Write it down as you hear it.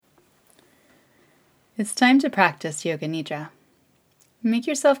It's time to practice Yoga Nidra. Make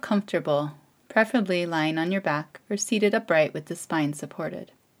yourself comfortable, preferably lying on your back or seated upright with the spine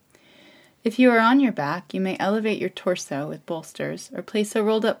supported. If you are on your back, you may elevate your torso with bolsters or place a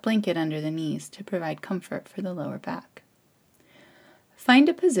rolled-up blanket under the knees to provide comfort for the lower back. Find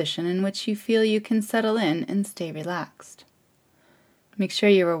a position in which you feel you can settle in and stay relaxed. Make sure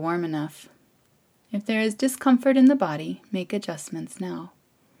you are warm enough. If there is discomfort in the body, make adjustments now.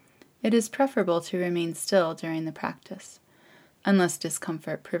 It is preferable to remain still during the practice, unless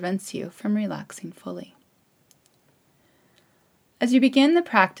discomfort prevents you from relaxing fully. As you begin the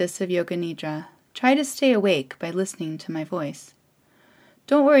practice of Yoga Nidra, try to stay awake by listening to my voice.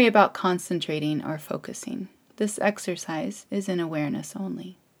 Don't worry about concentrating or focusing. This exercise is in awareness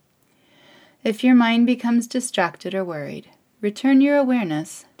only. If your mind becomes distracted or worried, return your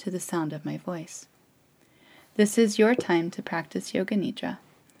awareness to the sound of my voice. This is your time to practice Yoga Nidra.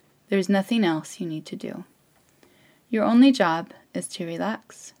 There's nothing else you need to do. Your only job is to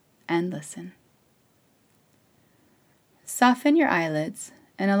relax and listen. Soften your eyelids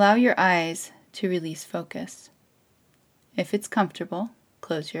and allow your eyes to release focus. If it's comfortable,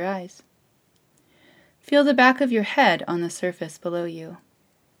 close your eyes. Feel the back of your head on the surface below you.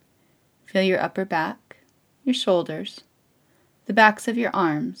 Feel your upper back, your shoulders, the backs of your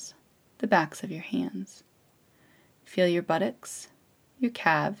arms, the backs of your hands. Feel your buttocks, your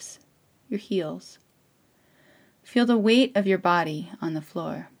calves, your heels. Feel the weight of your body on the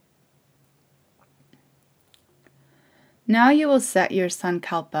floor. Now you will set your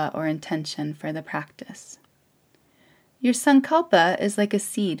sankalpa or intention for the practice. Your sankalpa is like a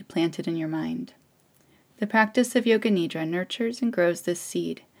seed planted in your mind. The practice of Yoga Nidra nurtures and grows this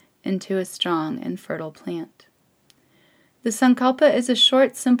seed into a strong and fertile plant. The sankalpa is a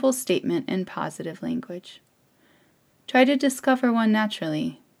short, simple statement in positive language. Try to discover one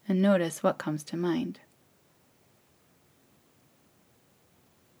naturally and notice what comes to mind.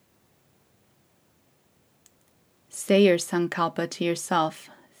 Say your sankalpa to yourself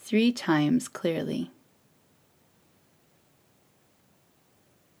 3 times clearly.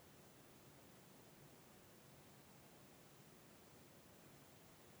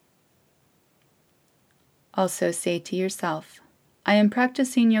 Also say to yourself, I am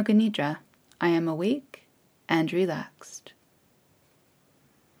practicing Yoga Nidra. I am awake and relaxed.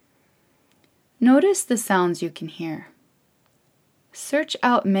 Notice the sounds you can hear. Search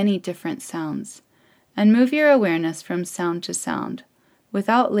out many different sounds and move your awareness from sound to sound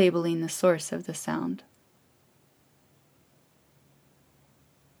without labeling the source of the sound.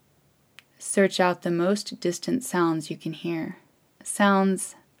 Search out the most distant sounds you can hear,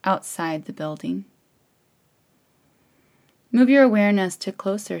 sounds outside the building. Move your awareness to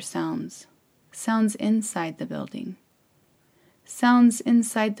closer sounds, sounds inside the building, sounds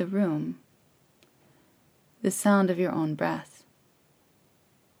inside the room, the sound of your own breath.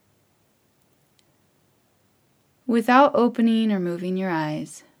 Without opening or moving your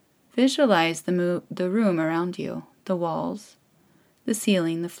eyes, visualize the room around you, the walls, the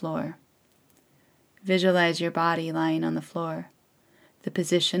ceiling, the floor. Visualize your body lying on the floor, the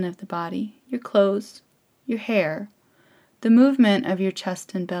position of the body, your clothes, your hair, the movement of your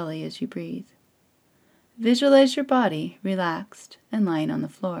chest and belly as you breathe. Visualize your body relaxed and lying on the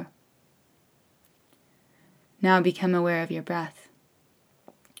floor. Now become aware of your breath.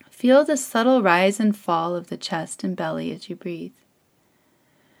 Feel the subtle rise and fall of the chest and belly as you breathe.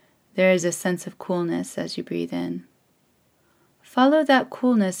 There is a sense of coolness as you breathe in. Follow that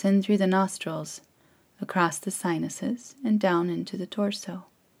coolness in through the nostrils, across the sinuses, and down into the torso.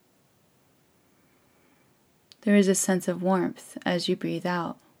 There is a sense of warmth as you breathe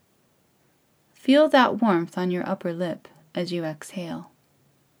out. Feel that warmth on your upper lip as you exhale.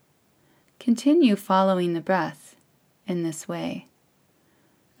 Continue following the breath in this way.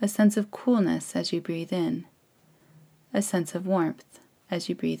 A sense of coolness as you breathe in. A sense of warmth as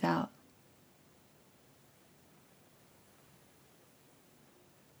you breathe out.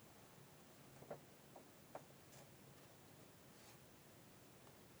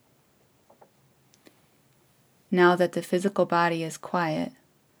 Now that the physical body is quiet,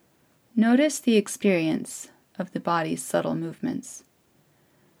 notice the experience of the body's subtle movements.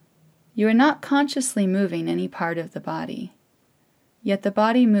 You are not consciously moving any part of the body, yet the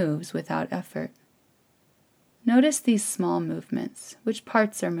body moves without effort. Notice these small movements. Which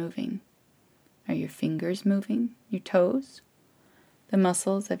parts are moving? Are your fingers moving? Your toes? The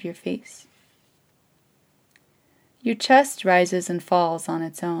muscles of your face? Your chest rises and falls on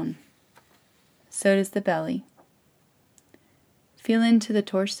its own. So does the belly. Feel into the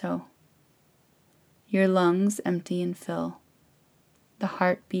torso. Your lungs empty and fill. The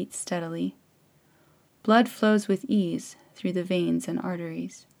heart beats steadily. Blood flows with ease through the veins and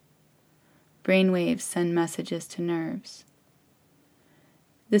arteries. Brain waves send messages to nerves.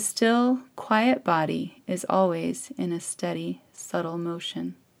 The still, quiet body is always in a steady, subtle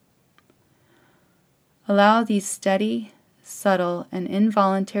motion. Allow these steady, subtle, and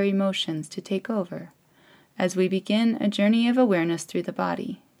involuntary motions to take over as we begin a journey of awareness through the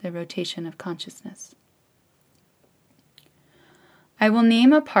body, the rotation of consciousness. I will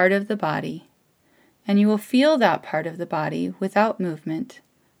name a part of the body, and you will feel that part of the body without movement,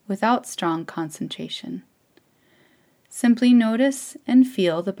 without strong concentration. Simply notice and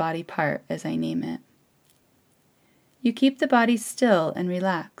feel the body part as I name it. You keep the body still and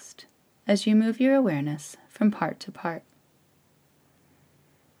relaxed as you move your awareness from part to part.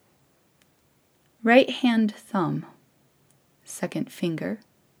 Right hand thumb, second finger,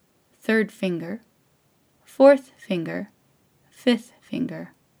 third finger, fourth finger, fifth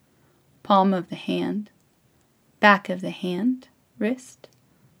finger, palm of the hand, back of the hand, wrist,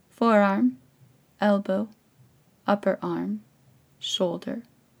 forearm, elbow, upper arm, shoulder,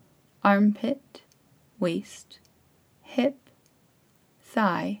 armpit, waist, hip,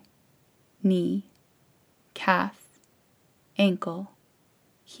 thigh, knee, calf, ankle,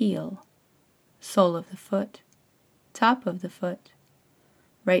 heel, sole of the foot, top of the foot,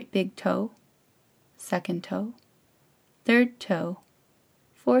 right big toe, second toe, third toe,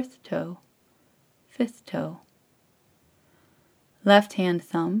 fourth toe, fifth toe. Left hand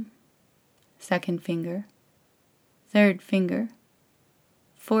thumb, second finger, third finger,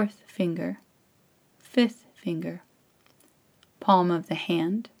 fourth finger, fifth finger, palm of the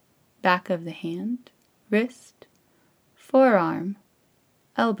hand, back of the hand, wrist, forearm,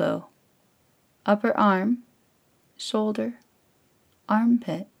 elbow, upper arm, shoulder,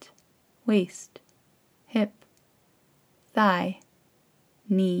 armpit, waist, hip, thigh,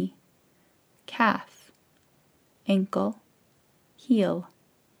 knee, calf, ankle, heel,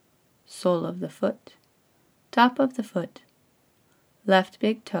 sole of the foot, top of the foot, left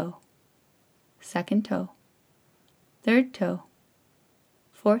big toe, second toe, third toe,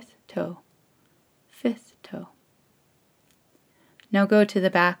 fourth toe, fifth toe. Now go to the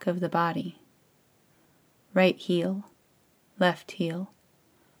back of the body. Right heel, left heel,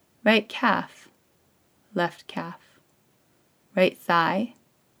 right calf, left calf, right thigh,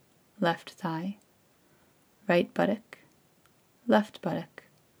 left thigh, right buttock, left buttock,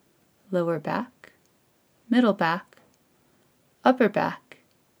 lower back, middle back, upper back,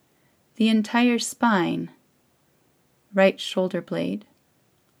 the entire spine, right shoulder blade,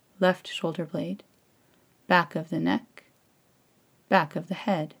 left shoulder blade, back of the neck, back of the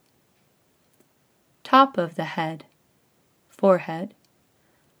head, top of the head, forehead,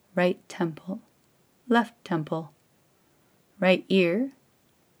 right temple, left temple, right ear,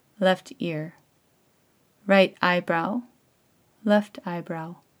 left ear, right eyebrow, left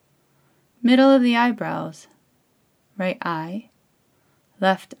eyebrow, middle of the eyebrows, right eye,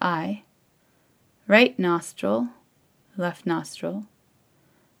 left eye, right nostril, left nostril,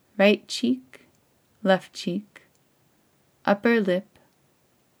 right cheek, left cheek, upper lip,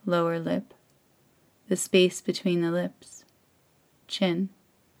 lower lip, the space between the lips, chin,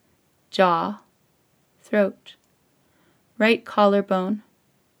 jaw, throat, right collarbone,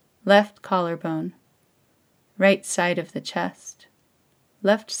 left collarbone, right side of the chest,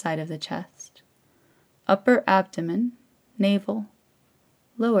 left side of the chest, upper abdomen, navel,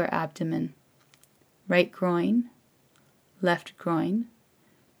 lower abdomen, right groin, left groin,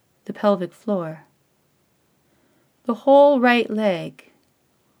 the pelvic floor, the whole right leg,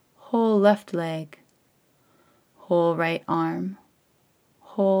 whole left leg, whole right arm,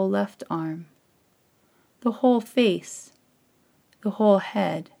 whole left arm, the whole face, the whole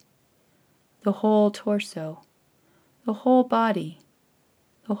head, the whole torso, the whole body,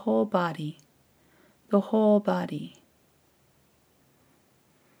 the whole body, the whole body.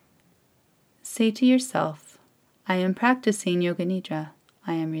 Say to yourself, I am practicing Yoga Nidra.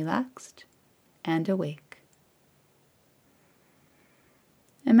 I am relaxed and awake.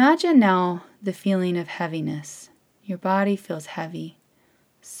 Imagine now the feeling of heaviness. Your body feels heavy,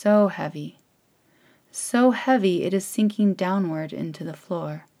 so heavy. So heavy it is sinking downward into the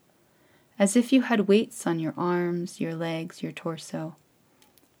floor, as if you had weights on your arms, your legs, your torso.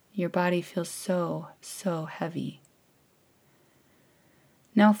 Your body feels so, so heavy.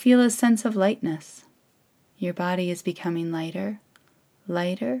 Now feel a sense of lightness. Your body is becoming lighter,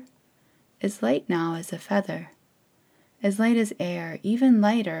 lighter, as light now as a feather, as light as air, even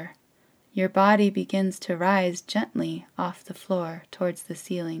lighter. Your body begins to rise gently off the floor towards the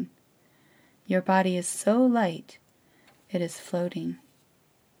ceiling. Your body is so light, it is floating.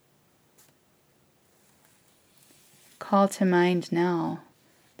 Call to mind now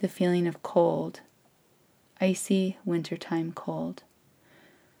the feeling of cold, icy wintertime cold.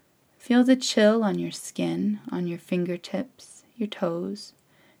 Feel the chill on your skin, on your fingertips, your toes,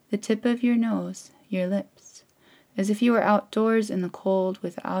 the tip of your nose, your lips, as if you were outdoors in the cold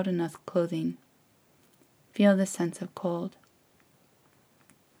without enough clothing. Feel the sense of cold.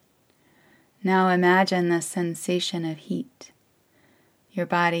 Now imagine the sensation of heat. Your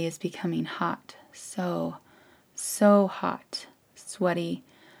body is becoming hot, so hot, sweaty,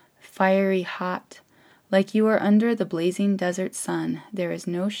 fiery hot, like you are under the blazing desert sun. There is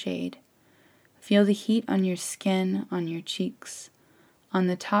no shade. Feel the heat on your skin, on your cheeks, on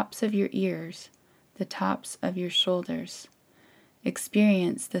the tops of your ears, the tops of your shoulders.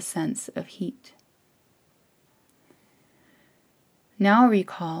 Experience the sense of heat. Now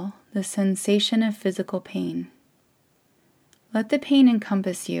recall the sensation of physical pain. Let the pain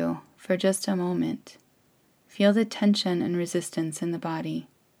encompass you for just a moment. Feel the tension and resistance in the body.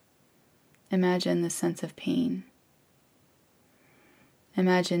 Imagine the sense of pain.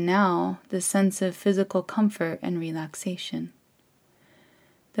 Imagine now the sense of physical comfort and relaxation.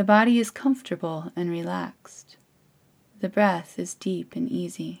 The body is comfortable and relaxed. The breath is deep and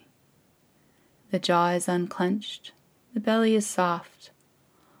easy. The jaw is unclenched. The belly is soft.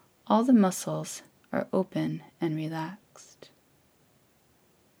 All the muscles are open and relaxed.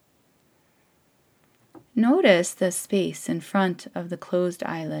 Notice the space in front of the closed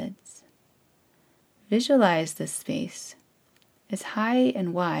eyelids. Visualize this space as high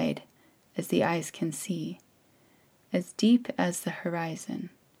and wide as the eyes can see, as deep as the horizon.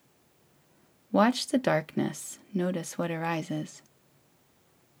 Watch the darkness. Notice what arises.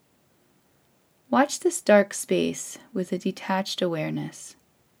 Watch this dark space with a detached awareness.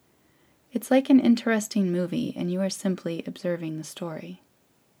 It's like an interesting movie, and you are simply observing the story.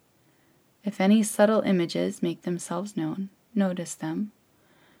 If any subtle images make themselves known, notice them,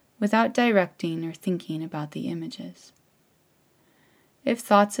 without directing or thinking about the images. If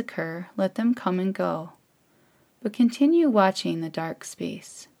thoughts occur, let them come and go, but continue watching the dark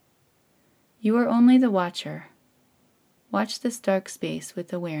space. You are only the watcher. Watch this dark space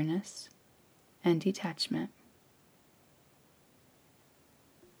with awareness and detachment.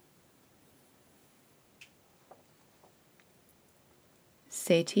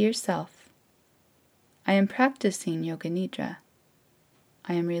 Say to yourself, I am practicing Yoga Nidra.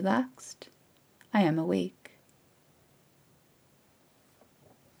 I am relaxed. I am awake.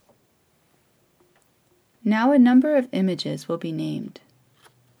 Now a number of images will be named.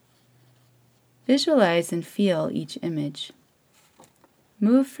 Visualize and feel each image.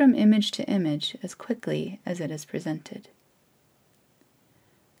 Move from image to image as quickly as it is presented.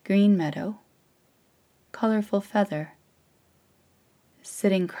 Green meadow, colorful feather,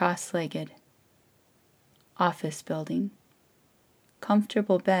 sitting cross-legged, office building,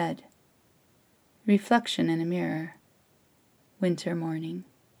 comfortable bed, reflection in a mirror, winter morning,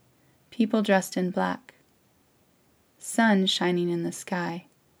 people dressed in black, sun shining in the sky,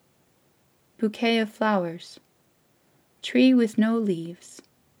 bouquet of flowers, tree with no leaves,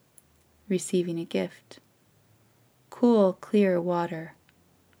 receiving a gift, cool, clear water,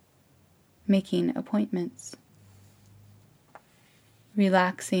 making appointments,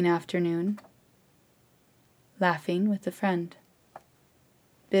 relaxing afternoon, laughing with a friend,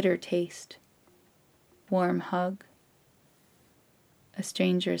 bitter taste, warm hug, a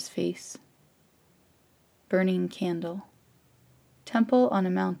stranger's face, burning candle, temple on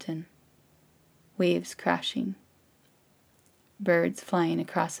a mountain, waves crashing, birds flying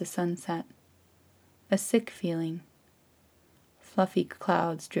across the sunset, a sick feeling, fluffy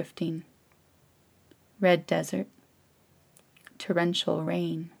clouds drifting, red desert, torrential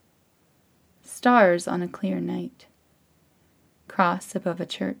rain, stars on a clear night, cross above a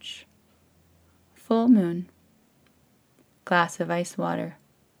church, full moon, glass of ice water,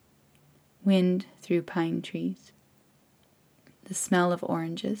 wind through pine trees, the smell of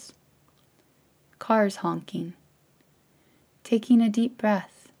oranges, cars honking, taking a deep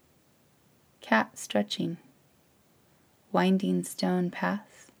breath, cat stretching, winding stone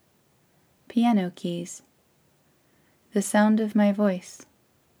paths, piano keys, the sound of my voice,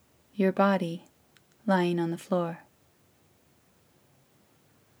 your body lying on the floor.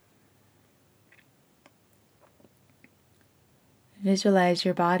 Visualize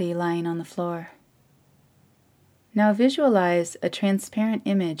your body lying on the floor. Now visualize a transparent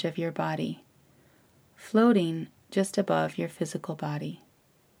image of your body, floating just above your physical body.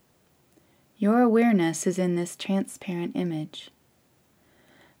 Your awareness is in this transparent image.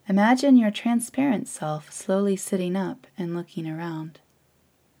 Imagine your transparent self slowly sitting up and looking around.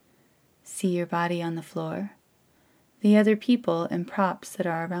 See your body on the floor. the other people and props that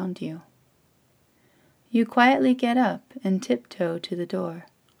are around you. You quietly get up and tiptoe to the door,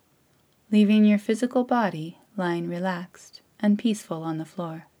 leaving your physical body lying relaxed and peaceful on the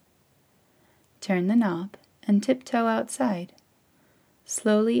floor. Turn the knob and tiptoe outside,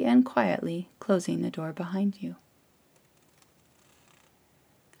 slowly and quietly closing the door behind you.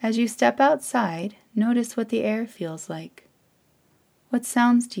 As you step outside, notice what the air feels like. What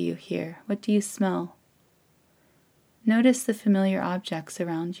sounds do you hear? What do you smell? Notice the familiar objects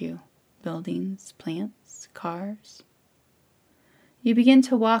around you, buildings, plants, cars. You begin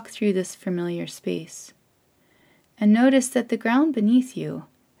to walk through this familiar space, and notice that the ground beneath you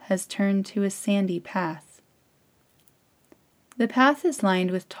has turned to a sandy path. The path is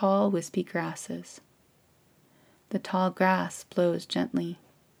lined with tall, wispy grasses. The tall grass blows gently.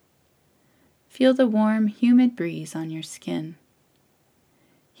 Feel the warm, humid breeze on your skin.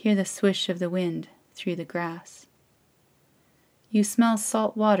 Hear the swish of the wind through the grass. You smell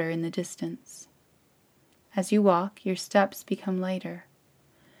salt water in the distance. As you walk, your steps become lighter,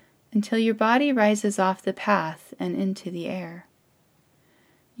 until your body rises off the path and into the air.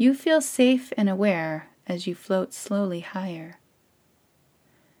 You feel safe and aware as you float slowly higher.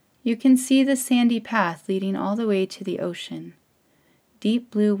 You can see the sandy path leading all the way to the ocean,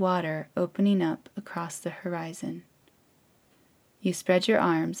 deep blue water opening up across the horizon. You spread your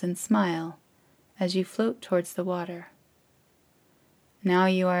arms and smile as you float towards the water. Now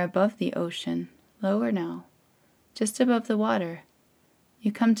you are above the ocean, lower now, just above the water.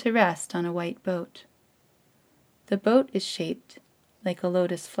 You come to rest on a white boat. The boat is shaped like a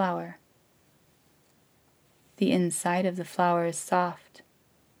lotus flower. The inside of the flower is soft.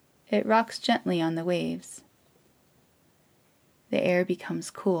 It rocks gently on the waves. The air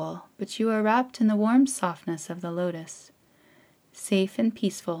becomes cool, but you are wrapped in the warm softness of the lotus, safe and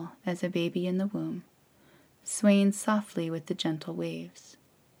peaceful as a baby in the womb, swaying softly with the gentle waves.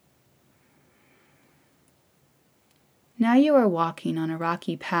 Now you are walking on a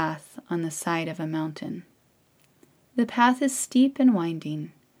rocky path on the side of a mountain. The path is steep and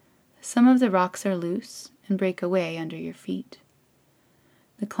winding. Some of the rocks are loose and break away under your feet.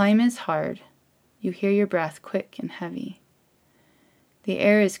 The climb is hard. You hear your breath quick and heavy. The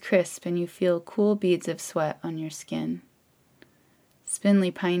air is crisp and you feel cool beads of sweat on your skin.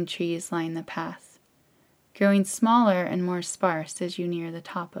 Spindly pine trees line the path, growing smaller and more sparse as you near the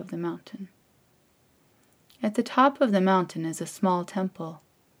top of the mountain. At the top of the mountain is a small temple.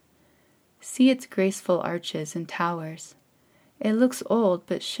 See its graceful arches and towers. It looks old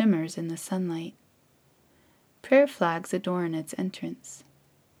but shimmers in the sunlight. Prayer flags adorn its entrance.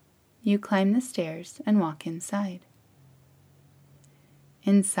 You climb the stairs and walk inside.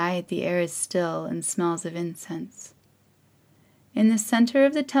 Inside, the air is still and smells of incense. In the center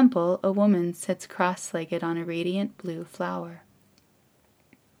of the temple, a woman sits cross-legged on a radiant blue flower.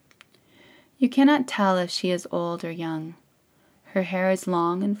 You cannot tell if she is old or young. Her hair is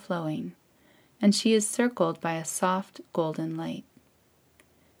long and flowing, and she is circled by a soft golden light.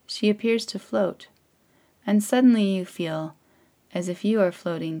 She appears to float, and suddenly you feel as if you are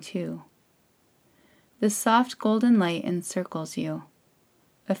floating too. The soft golden light encircles you.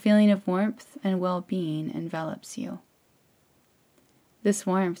 A feeling of warmth and well-being envelops you. This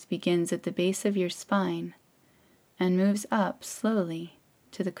warmth begins at the base of your spine and moves up slowly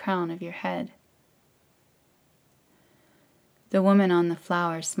to the crown of your head. The woman on the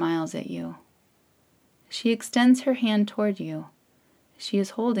flower smiles at you. She extends her hand toward you. She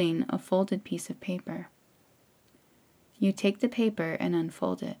is holding a folded piece of paper. You take the paper and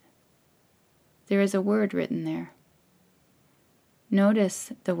unfold it. There is a word written there.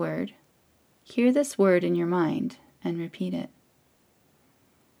 Notice the word. Hear this word in your mind and repeat it.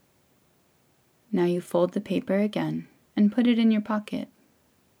 Now you fold the paper again and put it in your pocket.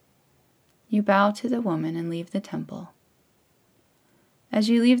 You bow to the woman and leave the temple. As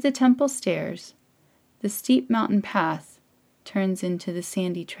you leave the temple stairs, the steep mountain path turns into the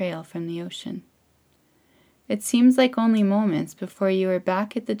sandy trail from the ocean. It seems like only moments before you are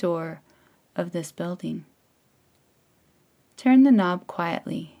back at the door of this building. Turn the knob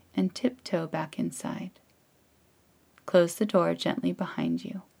quietly and tiptoe back inside. Close the door gently behind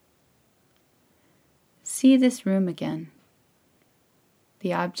you. See this room again.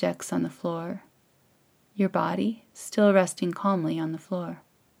 The objects on the floor, your body still resting calmly on the floor.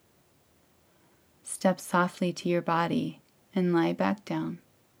 Step softly to your body and lie back down.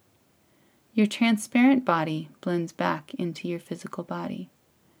 Your transparent body blends back into your physical body.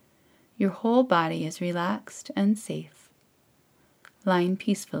 Your whole body is relaxed and safe, lying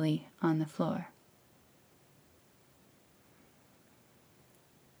peacefully on the floor.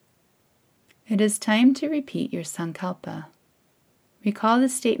 It is time to repeat your Sankalpa. Recall the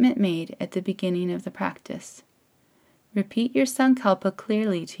statement made at the beginning of the practice. Repeat your Sankalpa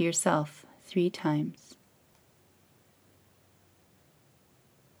clearly to yourself 3 times.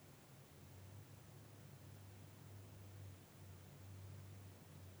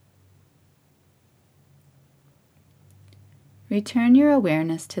 Return your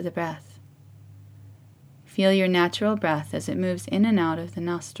awareness to the breath. Feel your natural breath as it moves in and out of the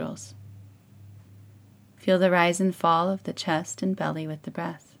nostrils. Feel the rise and fall of the chest and belly with the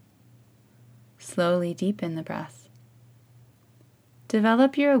breath. Slowly deepen the breath.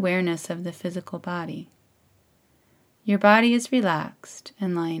 Develop your awareness of the physical body. Your body is relaxed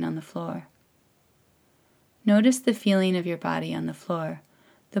and lying on the floor. Notice the feeling of your body on the floor,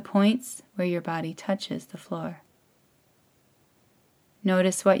 the points where your body touches the floor.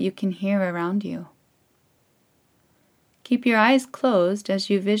 Notice what you can hear around you. Keep your eyes closed as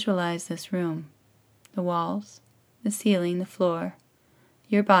you visualize this room, the walls, the ceiling, the floor,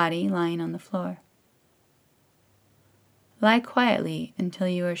 your body lying on the floor. Lie quietly until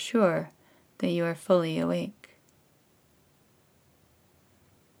you are sure that you are fully awake.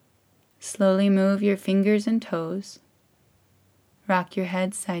 Slowly move your fingers and toes, rock your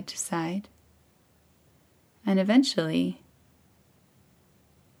head side to side, and eventually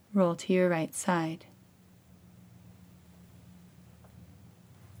roll to your right side.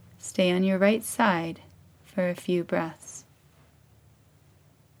 Stay on your right side for a few breaths.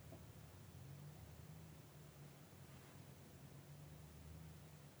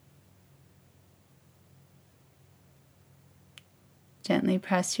 Gently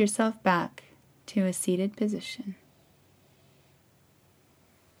press yourself back to a seated position.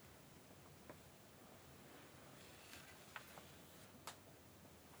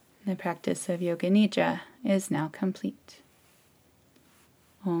 The practice of Yoga Nidra is now complete.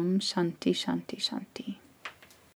 Om Shanti Shanti Shanti.